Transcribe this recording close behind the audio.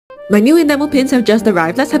My new enamel pins have just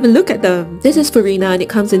arrived, let's have a look at them. This is Farina and it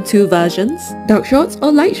comes in 2 versions, dark shorts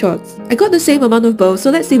or light shorts. I got the same amount of both, so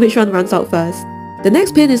let's see which one runs out first. The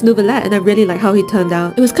next pin is Nouvellette and I really like how he turned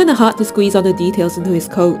out. It was kinda hard to squeeze all the details into his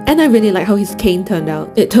coat, and I really like how his cane turned out.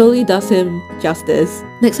 It totally does him justice.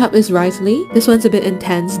 Next up is Risley. This one's a bit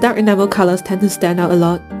intense, dark enamel colours tend to stand out a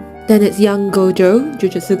lot. Then it's young Gojo,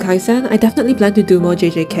 Jujutsu Kaisen. I definitely plan to do more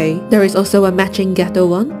JJK. There is also a matching ghetto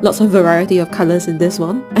one. Lots of variety of colours in this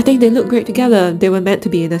one. I think they look great together. They were meant to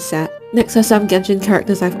be in a set. Next are some Genshin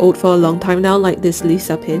characters I've owned for a long time now, like this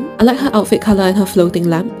Lisa pin. I like her outfit colour and her floating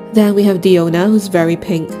lamp. Then we have Diona, who's very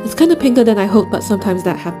pink. It's kinda pinker than I hoped, but sometimes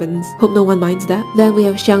that happens. Hope no one minds that. Then we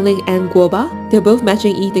have Xiangling and Guoba. They're both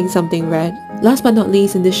matching eating something red. Last but not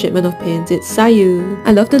least in this shipment of pins, it's Sayu.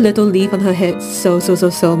 I love the little leaf on her head so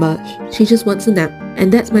much. She just wants a nap.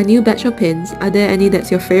 And that's my new batch of pins. Are there any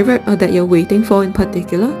that's your favourite or that you're waiting for in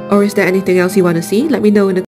particular? Or is there anything else you want to see? Let me know in the